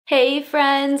Hey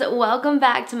friends, welcome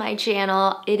back to my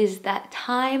channel. It is that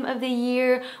time of the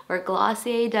year where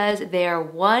Glossier does their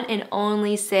one and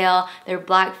only sale, their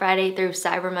Black Friday through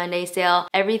Cyber Monday sale.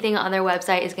 Everything on their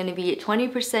website is gonna be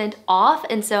 20% off,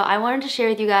 and so I wanted to share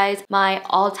with you guys my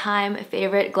all-time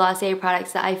favorite Glossier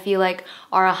products that I feel like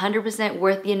are 100%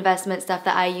 worth the investment, stuff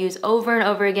that I use over and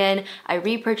over again, I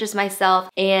repurchase myself,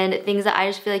 and things that I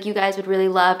just feel like you guys would really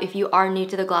love if you are new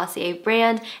to the Glossier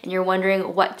brand and you're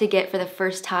wondering what to get for the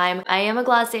first time. I am a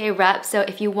Glossier rep, so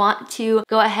if you want to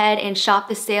go ahead and shop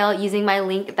the sale using my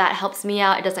link, that helps me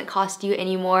out. It doesn't cost you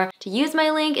any more to use my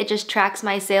link. It just tracks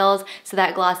my sales so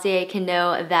that Glossier can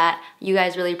know that you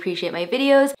guys really appreciate my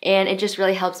videos, and it just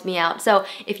really helps me out. So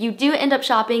if you do end up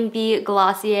shopping the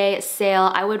Glossier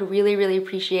sale, I would really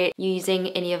appreciate you using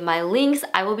any of my links.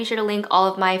 I will be sure to link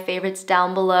all of my favorites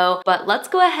down below, but let's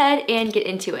go ahead and get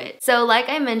into it. So like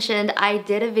I mentioned, I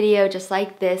did a video just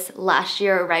like this last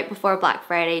year right before Black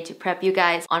Friday to prep you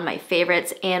guys on my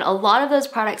favorites, and a lot of those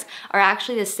products are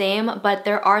actually the same, but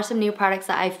there are some new products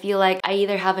that I feel like I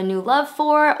either have a new love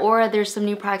for, or there's some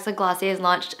new products that Glossier has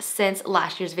launched since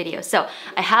last year's video. So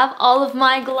I have all of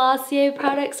my Glossier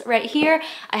products right here.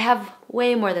 I have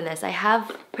way more than this. I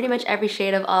have pretty much every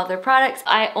shade of all of their products.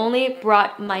 I only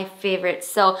brought my favorites.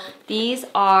 So these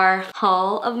are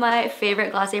all of my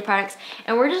favorite Glossier products,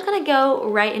 and we're just gonna go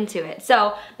right into it.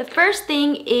 So the first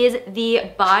thing is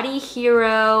the Body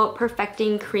Hero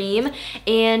Perfecting Cream,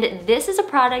 and this is a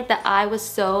product that I was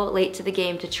so late to the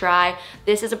game to try.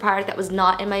 This is a product that was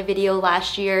not in my video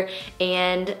last year,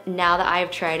 and now that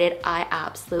I've tried it, I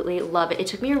absolutely love it. It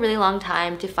took me a really long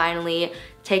time to finally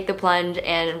take the plunge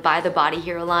and buy the Body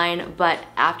Hero line, but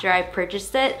after I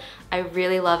purchased it, I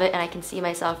really love it and I can see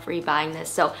myself rebuying this.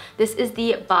 So this is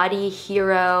the Body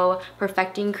Hero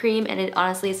Perfecting Cream, and it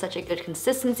honestly is such a good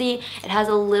consistency. It has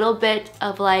a little bit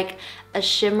of like a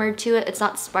shimmer to it. It's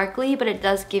not sparkly, but it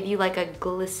does give you like a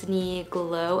glistening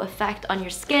glow effect on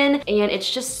your skin, and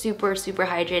it's just super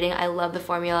hydrating. I love the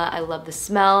formula, I love the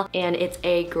smell, and it's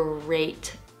a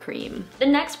great cream. The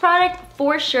next product,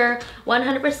 for sure,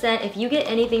 100%, if you get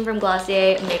anything from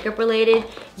Glossier makeup related,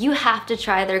 you have to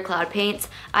try their cloud paints.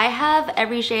 I have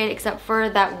every shade except for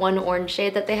that one orange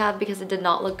shade that they have because it did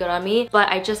not look good on me, but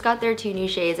I just got their two new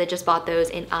shades. I just bought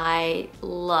those and I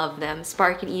love them.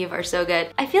 Spark and Eve are so good.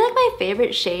 I feel like my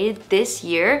favorite shade this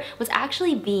year was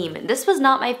actually Beam. This was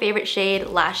not my favorite shade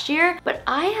last year, but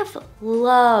I have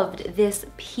loved this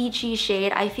peachy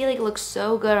shade. I feel like it looks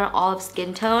so good on olive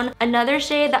skin tone. Another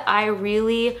shade that I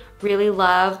really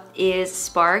love is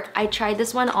Spark. I tried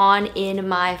this one on in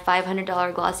my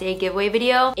 $500 Glossier giveaway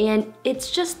video, and it's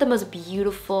just the most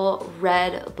beautiful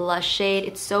red blush shade.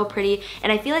 It's so pretty,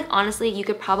 and I feel like honestly you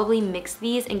could probably mix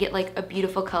these and get like a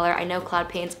beautiful color. I know cloud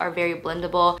paints are very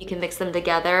blendable. You can mix them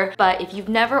together, but if you've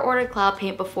never ordered cloud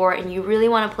paint before and you really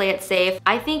want to play it safe,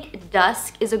 I think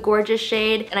Dusk is a gorgeous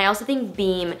shade, and I also think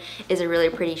Beam is a really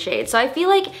pretty shade. So I feel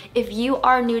like if you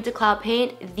are new to cloud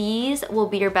paint, these will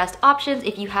be your best options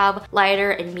if you have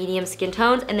lighter and medium skin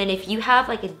tones. And then if you have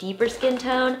like a deeper skin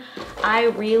tone, I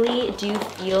really do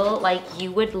feel like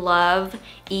you would love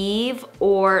Eve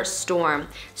or Storm.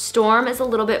 Storm is a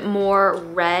little bit more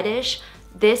reddish.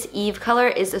 This Eve color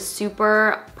is a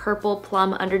super purple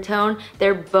plum undertone.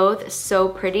 They're both so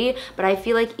pretty, but I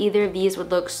feel like either of these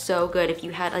would look so good if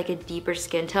you had like a deeper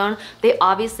skin tone. They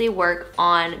obviously work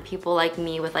on people like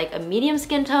me with like a medium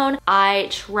skin tone. I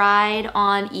tried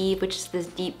on Eve, which is this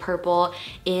deep purple,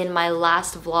 in my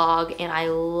last vlog, and I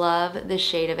love the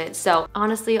shade of it. So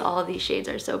honestly, all of these shades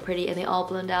are so pretty and they all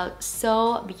blend out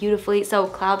so beautifully. So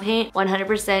cloud paint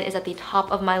 100% is at the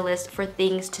top of my list for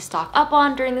things to stock up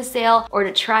on during the sale or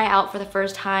to try out for the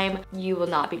first time. You will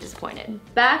not be disappointed.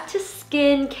 Back to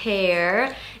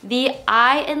skincare, the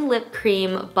eye and lip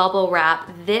cream bubble wrap.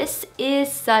 This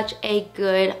is such a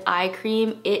good eye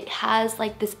cream. It has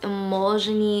like this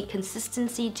emulsion-y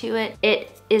consistency to it.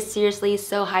 It is seriously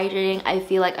so hydrating. I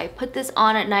feel like I put this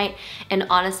on at night and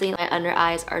honestly my under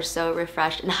eyes are so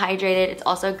refreshed and hydrated. It's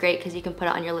also great because you can put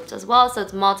it on your lips as well, so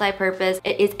it's multi-purpose.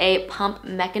 It is a pump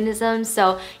mechanism,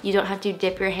 so you don't have to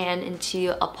dip your hand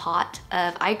into a pot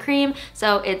of eye cream,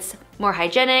 so it's more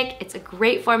hygienic. It's a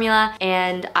great formula,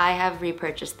 and I have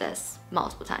repurchased this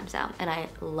multiple times now and I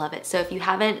love it. So if you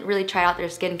haven't really tried out their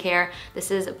skincare, this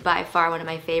is by far one of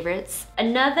my favorites.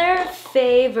 Another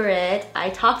favorite, I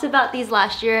talked about these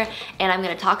last year and I'm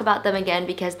gonna talk about them again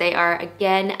because they are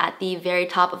again at the very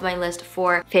top of my list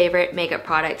for favorite makeup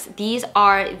products. These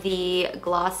are the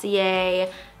Glossier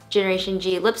Generation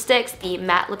G lipsticks, the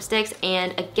matte lipsticks,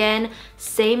 and again,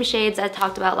 same shades I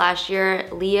talked about last year.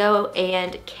 Leo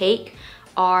and Cake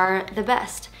are the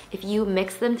best. if you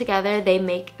mix them together, they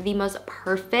make the most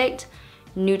perfect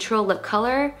neutral lip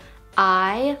color.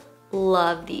 I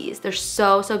love these. They're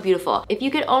so, so beautiful. If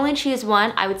you could only choose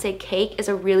one, I would say Cake is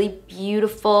a really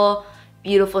beautiful,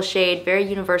 beautiful shade, very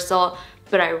universal,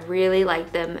 but I really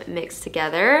like them mixed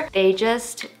together. They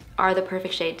just are the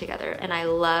perfect shade together, and I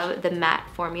love the matte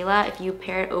formula. If you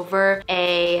pair it over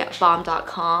a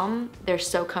Balm.com, they're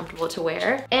so comfortable to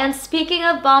wear. And speaking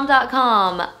of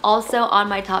Balm.com, also on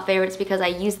my top favorites because I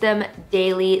use them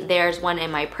daily. There's one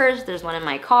in my purse, there's one in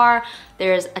my car,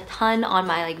 there's a ton on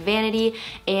my like vanity,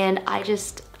 and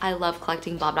I love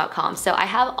collecting Balm.com. So I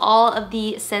have all of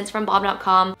the scents from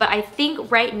Balm.com, but I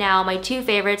think right now my two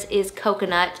favorites is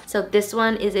Coconut. So this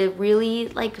one is a really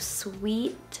like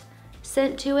sweet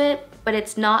scent to it, but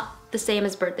it's not the same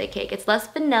as Birthday Cake. It's less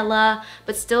vanilla,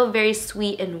 but still very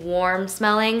sweet and warm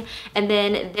smelling. And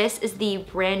then this is the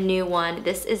brand new one.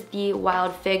 This is the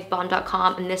Wild Fig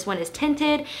Balm.com, and this one is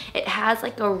tinted. It has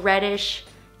like a reddish,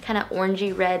 kind of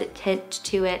orangey red tint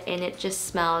to it, and it just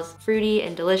smells fruity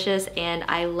and delicious, and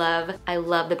I love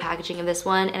the packaging of this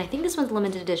one, and I think this one's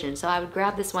limited edition, so I would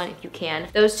grab this one if you can.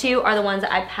 Those two are the ones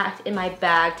that I packed in my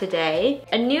bag today.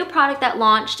 A new product that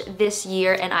launched this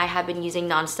year and I have been using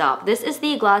nonstop. This is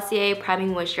the Glossier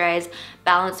Priming Moisturize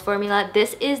Balance formula.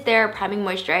 This is their priming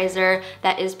moisturizer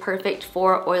that is perfect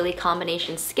for oily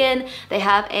combination skin. They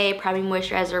have a priming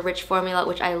moisturizer rich formula,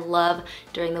 which I love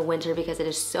during the winter because it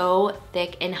is so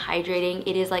thick and hydrating.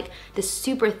 It is like this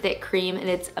super thick cream, and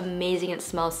it's amazing. It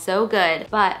smells so good.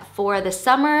 But for the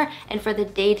summer and for the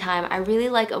daytime, I really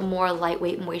like a more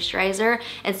lightweight moisturizer,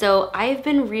 and so I've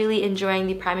been really enjoying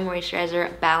the priming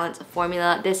moisturizer balance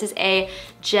formula. This is a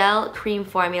gel cream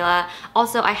formula.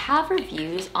 Also, I have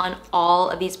reviews on all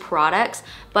of these products,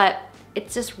 but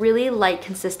it's just really light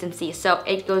consistency, so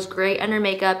it goes great under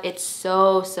makeup. It's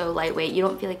so, so lightweight. You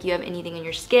don't feel like you have anything on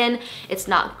your skin. It's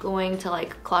not going to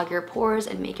like clog your pores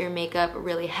and make your makeup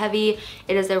really heavy.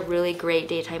 It is a really great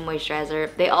daytime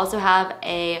moisturizer. They also have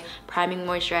a priming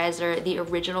moisturizer, the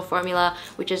original formula,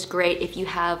 which is great if you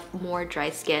have more dry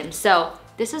skin. So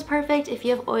this is perfect if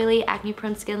you have oily,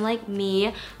 acne-prone skin like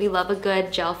me. We love a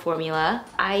good gel formula.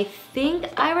 I think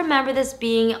I remember this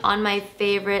being on my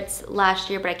favorites last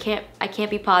year, but I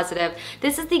can't be positive.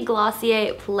 This is the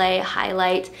Glossier Play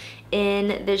Highlight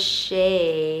in the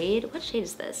shade, what shade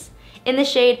is this? In the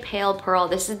shade Pale Pearl.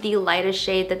 This is the lightest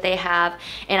shade that they have,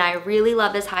 and I really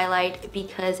love this highlight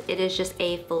because it is just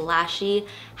a flashy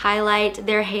highlight.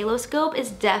 Their Halo Scope is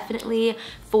definitely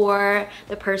for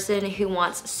the person who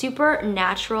wants super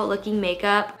natural looking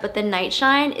makeup, but the Night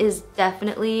Shine is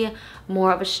definitely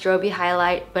more of a strobe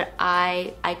highlight, but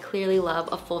I clearly love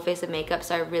a full face of makeup,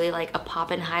 so I really like a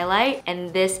pop-in highlight,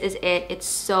 and this is it. It's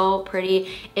so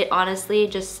pretty. It honestly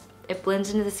just, it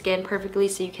blends into the skin perfectly,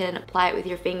 so you can apply it with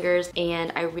your fingers,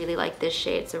 and I really like this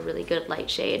shade. It's a really good light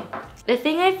shade. The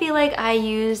thing I feel like I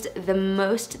used the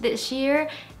most this year,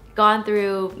 gone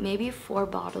through maybe 4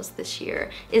 bottles this year,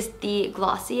 is the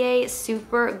Glossier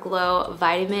Super Glow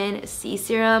Vitamin C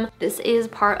Serum. This is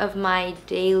part of my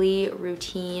daily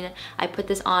routine. I put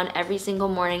this on every single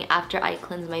morning after I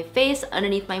cleanse my face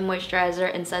underneath my moisturizer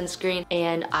and sunscreen,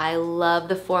 and I love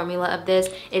the formula of this.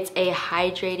 It's a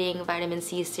hydrating vitamin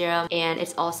C serum, and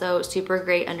it's also super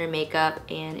great under makeup,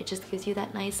 and it just gives you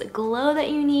that nice glow that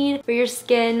you need for your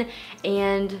skin.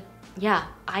 And yeah,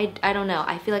 I don't know.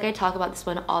 I feel like I talk about this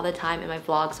one all the time in my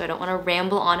vlog, so I don't want to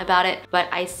ramble on about it, but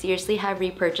I seriously have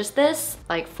repurchased this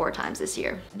like 4 times this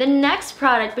year. The next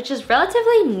product, which is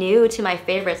relatively new to my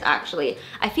favorites actually,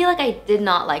 I feel like I did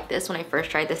not like this when I first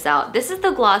tried this out. This is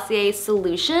the Glossier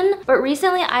Solution, but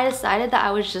recently I decided that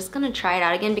I was just gonna try it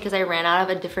out again because I ran out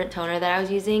of a different toner that I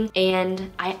was using, and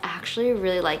I actually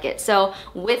really like it. So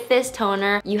with this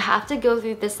toner, you have to go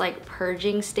through this like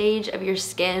purging stage of your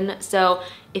skin. So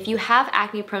if you have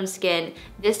acne-prone skin,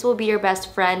 this will be your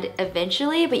best friend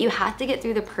eventually, but you have to get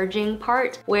through the purging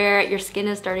part where your skin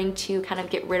is starting to kind of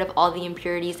get rid of all the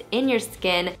impurities in your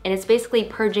skin, and it's basically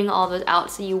purging all those out.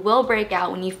 So you will break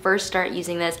out when you first start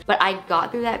using this, but I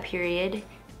got through that period,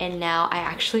 and now I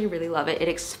actually really love it. It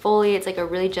exfoliates, like a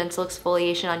really gentle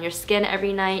exfoliation on your skin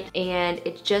every night, and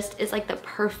it just is like the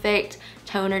perfect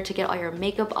toner to get all your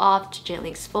makeup off, to gently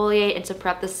exfoliate, and to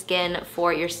prep the skin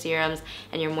for your serums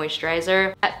and your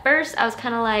moisturizer. At first, I was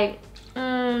kind of like,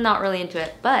 not really into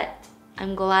it, but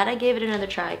I'm glad I gave it another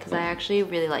try because I actually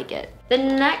really like it. The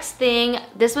next thing,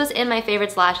 this was in my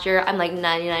favorites last year. I'm like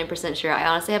 99% sure. I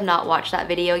honestly have not watched that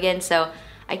video again, so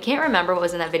I can't remember what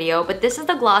was in that video, but this is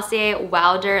the Glossier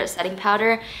Wilder setting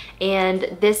powder,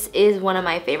 and this is one of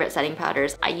my favorite setting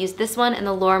powders. I use this one and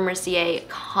the Laura Mercier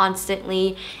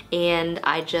constantly, and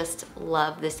I just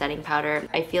love this setting powder.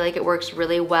 I feel like it works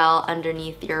really well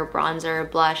underneath your bronzer,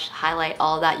 blush, highlight,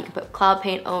 all of that. You can put cloud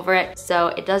paint over it. So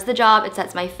it does the job. It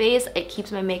sets my face, it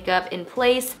keeps my makeup in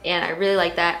place, and I really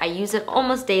like that. I use it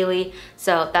almost daily,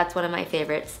 so that's one of my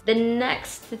favorites. The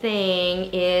next thing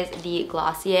is the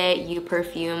Glossier You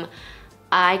Perfume.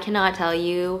 I cannot tell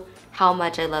you how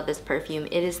much I love this perfume.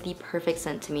 It is the perfect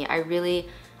scent to me. I really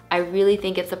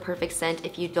think it's the perfect scent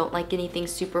if you don't like anything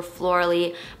super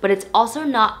florally, but it's also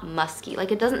not musky.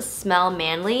 Like, it doesn't smell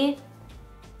manly.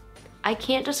 I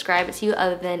can't describe it to you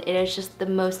other than it is just the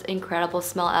most incredible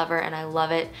smell ever, and I love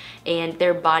it. And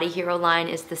their Body Hero line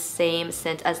is the same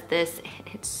scent as this.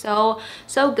 It's so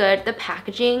good. The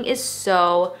packaging is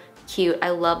so cute. I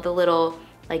love the little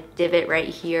like divot right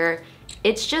here.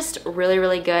 It's just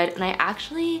really good, and I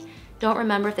actually don't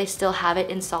remember if they still have it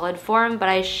in solid form, but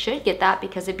I should get that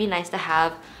because it'd be nice to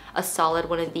have a solid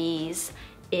one of these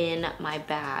in my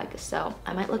bag. So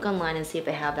I might look online and see if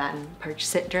they have that and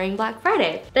purchase it during Black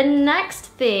Friday. The next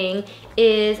thing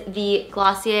is the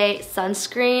Glossier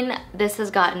sunscreen. This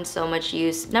has gotten so much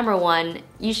use. Number one,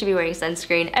 you should be wearing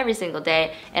sunscreen every single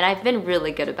day, and I've been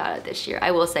really good about it this year.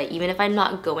 I will say, even if I'm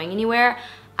not going anywhere,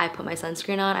 I put my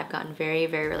sunscreen on. I've gotten very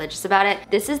religious about it.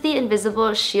 This is the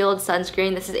Invisible Shield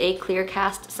sunscreen. This is a clear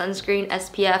cast sunscreen,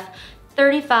 SPF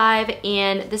 35,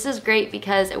 and this is great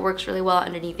because it works really well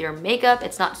underneath your makeup.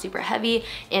 It's not super heavy,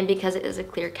 and because it is a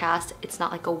clear cast, it's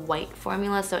not like a white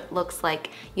formula, so it looks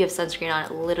like you have sunscreen on.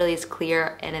 It literally is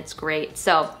clear, and it's great.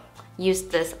 So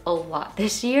used this a lot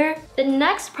this year. The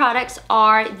next products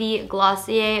are the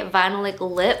Glossier Vinylic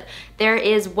Lip. There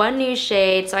is one new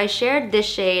shade. So I shared this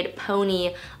shade,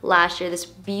 Pony, last year, this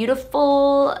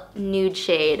beautiful nude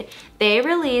shade. They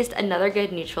released another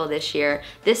good neutral this year.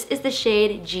 This is the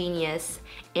shade Genius,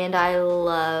 and I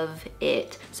love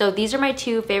it. So these are my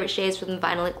two favorite shades from the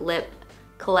Vinylic Lip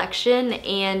collection,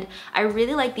 and I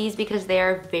really like these because they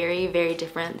are very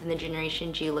different than the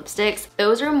Generation G lipsticks.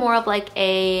 Those are more of like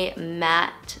a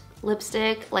matte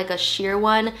lipstick, like a sheer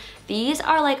one. These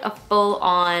are like a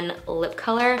full-on lip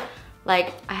color.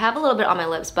 Like, I have a little bit on my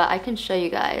lips, but I can show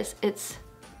you guys. It's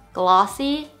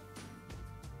glossy.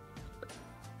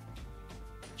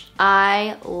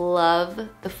 I love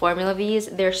the formula of these.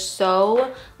 They're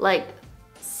so like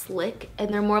slick,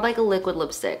 and they're more like a liquid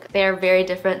lipstick. They are very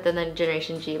different than the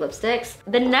Generation G lipsticks.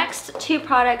 The next two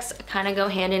products kind of go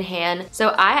hand in hand. So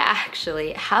I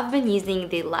actually have been using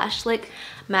the Lash Lick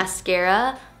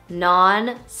mascara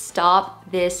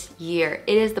non-stop this year.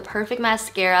 It is the perfect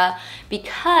mascara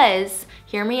because,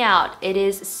 hear me out, it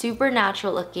is super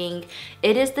natural looking.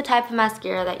 It is the type of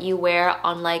mascara that you wear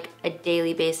on like a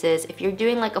daily basis. If you're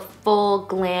doing like a full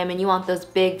glam and you want those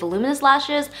big voluminous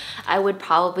lashes, I would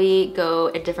probably go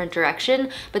a different direction.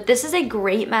 But this is a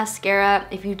great mascara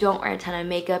if you don't wear a ton of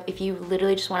makeup, if you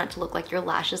literally just want it to look like your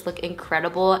lashes look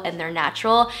incredible and they're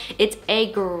natural. It's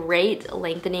a great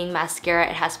lengthening mascara.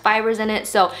 It has fibers in it,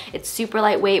 so it's super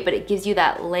lightweight, but it gives you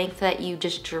that length that you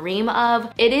just dream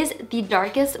of. It is the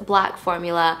darkest black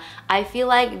formula. I feel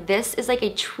like this is like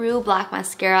a true black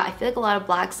mascara. I feel like a lot of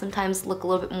blacks sometimes look a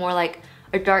little bit more like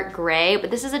a dark gray,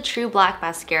 but this is a true black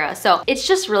mascara. So it's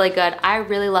just really good. I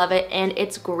really love it, and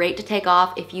it's great to take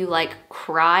off if you like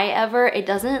cry ever. It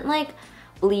doesn't like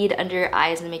bleed under your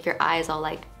eyes and make your eyes all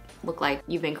like look like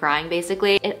you've been crying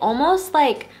basically. It almost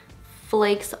like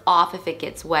flakes off if it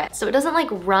gets wet. So it doesn't like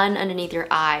run underneath your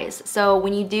eyes. So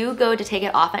when you do go to take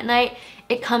it off at night,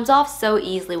 it comes off so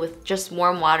easily with just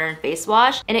warm water and face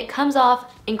wash, and it comes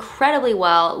off incredibly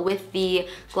well with the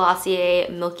Glossier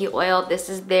Milky Oil. This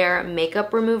is their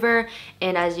makeup remover,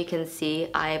 and as you can see,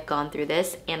 I've gone through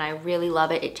this and I really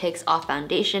love it. It takes off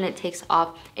foundation, it takes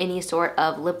off any sort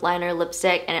of lip liner,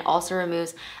 lipstick, and it also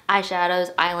removes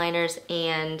eyeshadows, eyeliners,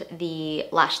 and the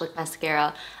Lash Lick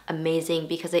mascara. Amazing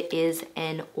because it is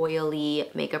an oily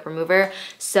makeup remover.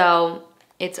 So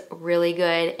it's really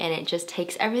good, and it just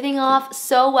takes everything off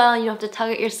so well. You don't have to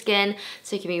tug at your skin,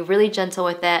 so you can be really gentle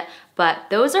with it. But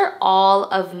those are all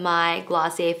of my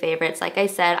Glossier favorites. Like I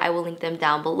said, I will link them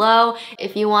down below.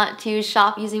 If you want to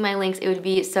shop using my links, it would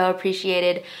be so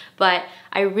appreciated. But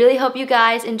I really hope you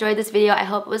guys enjoyed this video. I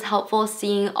hope it was helpful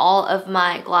seeing all of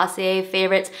my Glossier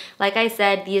favorites. Like I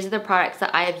said, these are the products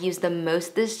that I have used the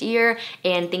most this year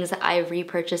and things that I have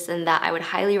repurchased and that I would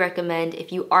highly recommend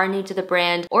if you are new to the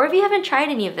brand or if you haven't tried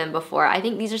any of them before. I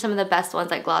think these are some of the best ones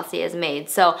that Glossier has made.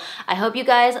 So I hope you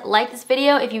guys liked this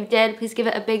video. If you did, please give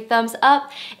it a big thumbs thumbs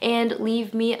up and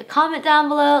leave me a comment down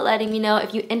below letting me know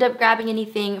if you end up grabbing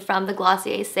anything from the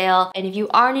Glossier sale. And if you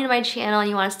are new to my channel and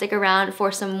you want to stick around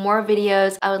for some more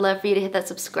videos, I would love for you to hit that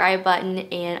subscribe button,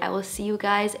 and I will see you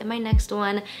guys in my next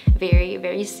one very,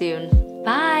 very soon.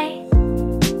 Bye!